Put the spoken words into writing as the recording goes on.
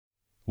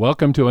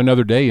Welcome to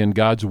another day in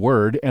God's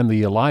Word and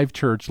the Alive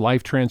Church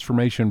Life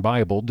Transformation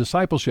Bible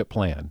Discipleship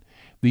Plan.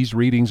 These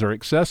readings are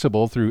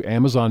accessible through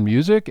Amazon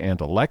Music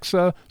and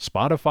Alexa,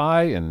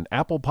 Spotify, and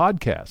Apple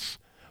Podcasts.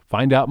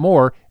 Find out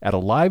more at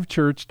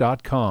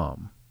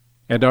alivechurch.com.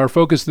 And our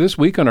focus this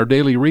week on our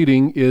daily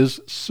reading is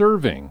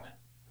serving.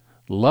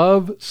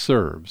 Love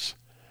serves.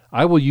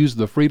 I will use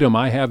the freedom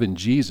I have in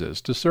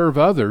Jesus to serve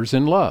others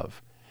in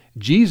love.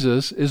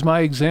 Jesus is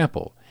my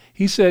example.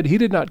 He said he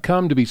did not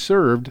come to be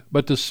served,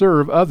 but to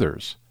serve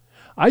others.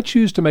 I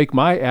choose to make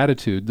my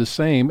attitude the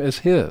same as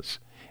his.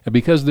 And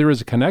because there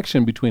is a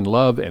connection between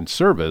love and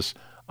service,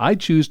 I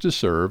choose to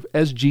serve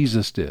as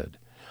Jesus did.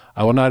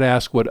 I will not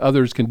ask what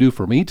others can do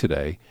for me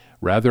today.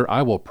 Rather,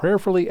 I will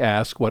prayerfully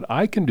ask what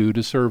I can do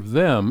to serve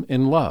them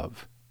in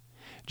love.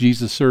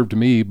 Jesus served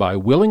me by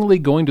willingly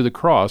going to the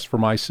cross for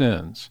my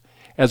sins.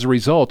 As a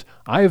result,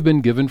 I have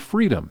been given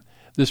freedom.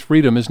 This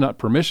freedom is not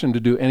permission to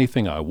do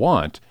anything I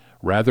want.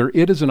 Rather,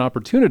 it is an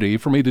opportunity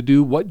for me to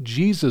do what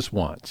Jesus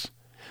wants.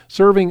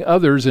 Serving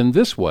others in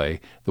this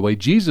way, the way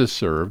Jesus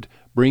served,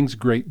 brings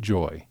great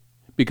joy.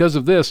 Because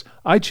of this,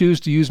 I choose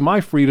to use my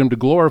freedom to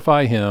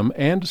glorify Him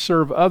and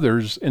serve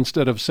others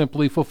instead of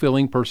simply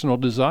fulfilling personal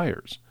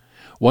desires.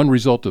 One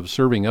result of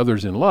serving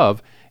others in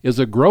love is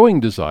a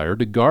growing desire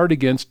to guard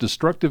against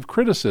destructive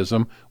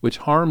criticism which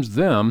harms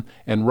them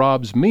and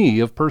robs me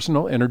of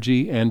personal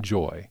energy and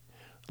joy.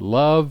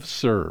 Love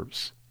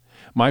serves.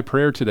 My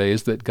prayer today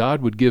is that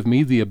God would give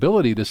me the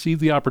ability to see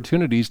the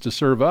opportunities to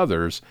serve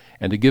others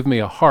and to give me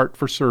a heart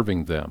for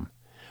serving them.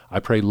 I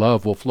pray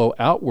love will flow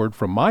outward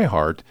from my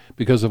heart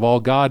because of all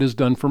God has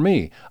done for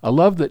me, a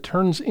love that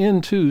turns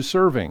into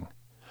serving.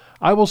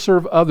 I will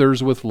serve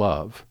others with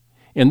love.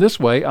 In this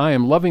way, I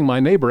am loving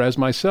my neighbor as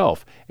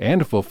myself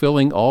and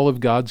fulfilling all of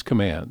God's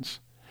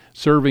commands.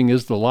 Serving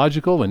is the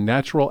logical and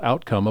natural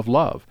outcome of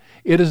love.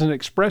 It is an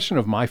expression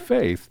of my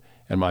faith,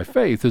 and my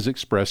faith is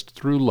expressed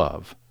through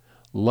love.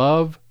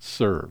 Love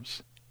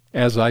serves.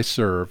 As I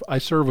serve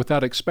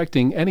without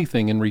expecting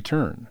anything in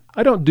return.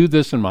 I don't do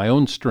this in my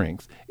own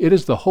strength. It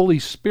is the Holy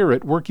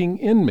Spirit working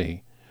in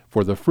me,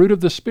 for the fruit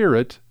of the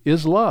Spirit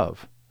is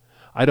love.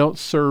 I don't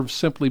serve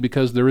simply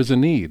because there is a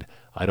need.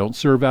 I don't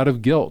serve out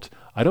of guilt.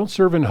 I don't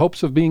serve in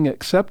hopes of being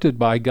accepted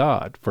by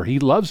God, for He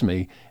loves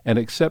me and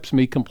accepts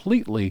me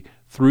completely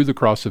through the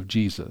cross of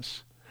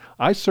Jesus.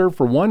 I serve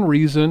for one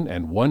reason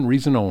and one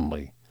reason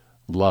only: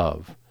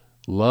 love.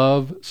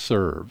 Love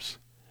serves.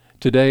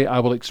 Today I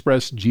will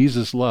express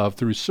Jesus' love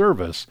through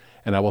service,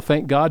 and I will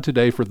thank God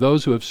today for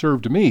those who have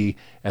served me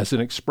as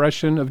an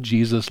expression of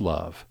Jesus'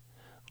 love.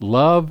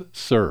 Love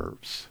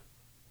serves.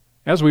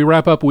 As we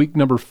wrap up week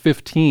number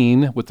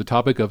 15 with the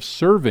topic of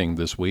serving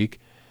this week,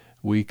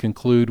 we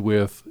conclude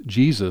with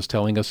Jesus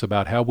telling us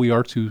about how we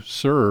are to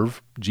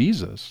serve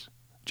Jesus.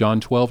 John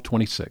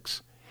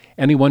 12:26.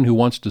 Anyone who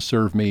wants to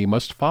serve me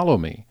must follow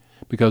me,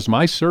 because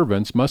my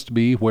servants must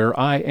be where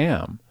I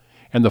am,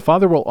 and the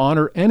Father will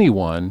honor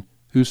anyone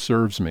who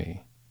serves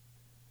me.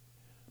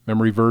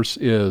 Memory verse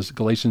is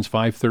Galatians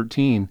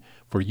 5:13.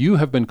 For you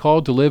have been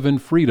called to live in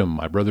freedom,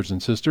 my brothers and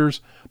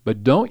sisters,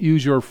 but don't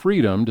use your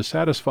freedom to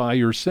satisfy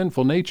your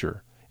sinful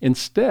nature.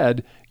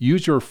 Instead,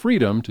 use your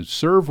freedom to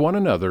serve one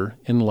another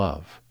in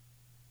love.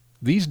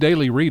 These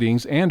daily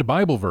readings and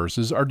Bible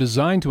verses are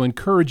designed to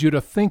encourage you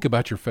to think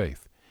about your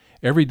faith.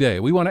 Every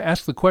day, we want to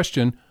ask the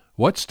question,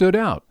 what stood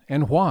out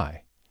and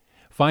why?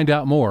 Find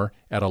out more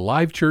at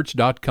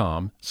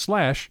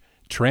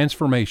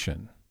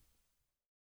alivechurch.com/transformation.